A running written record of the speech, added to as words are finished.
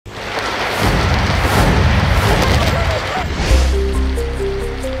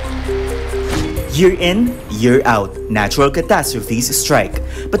Year in, year out, natural catastrophes strike.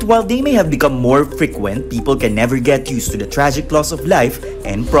 But while they may have become more frequent, people can never get used to the tragic loss of life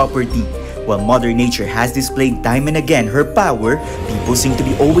and property. While Mother Nature has displayed time and again her power, people seem to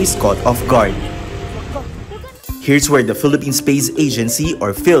be always caught off guard. Here's where the Philippine Space Agency,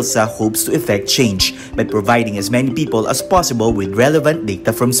 or PhilSA, hopes to effect change by providing as many people as possible with relevant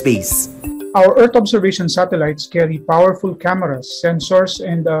data from space. Our Earth observation satellites carry powerful cameras, sensors,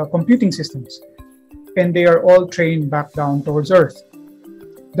 and computing systems, and they are all trained back down towards Earth.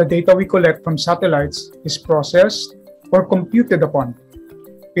 The data we collect from satellites is processed or computed upon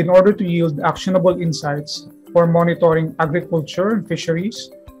in order to yield actionable insights for monitoring agriculture and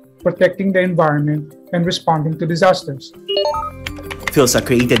fisheries, protecting the environment, and responding to disasters. PhilSA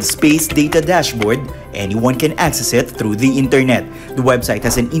created Space Data Dashboard. Anyone can access it through the internet. The website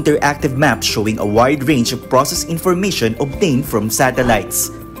has an interactive map showing a wide range of process information obtained from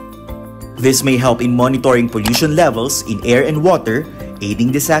satellites. This may help in monitoring pollution levels in air and water,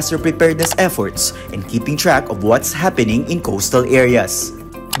 aiding disaster preparedness efforts, and keeping track of what's happening in coastal areas.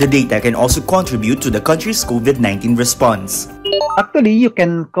 The data can also contribute to the country's COVID-19 response. Actually, you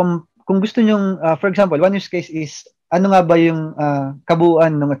can, kung gusto nyong, for example, one use case is, ano nga ba yung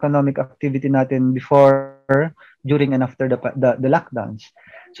kabuuan ng economic activity natin before, during, and after the lockdowns.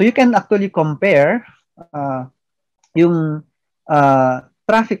 So you can actually compare yung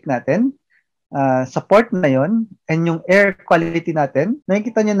traffic natin sa port na yon and yung air quality natin.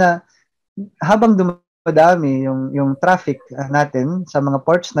 Nakikita nyo na habang dumadami yung traffic natin sa mga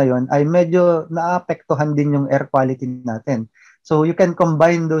ports na yon ay medyo naapektuhan din yung air quality natin. So you can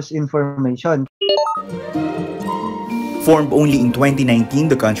combine those information. Formed only in 2019,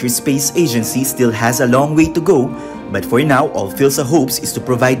 the country's space agency still has a long way to go. But for now, all PhilSA hopes is to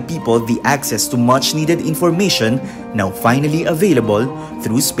provide people the access to much-needed information now finally available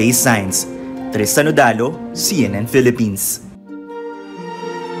through space science. Tristan Odalo, CNN Philippines.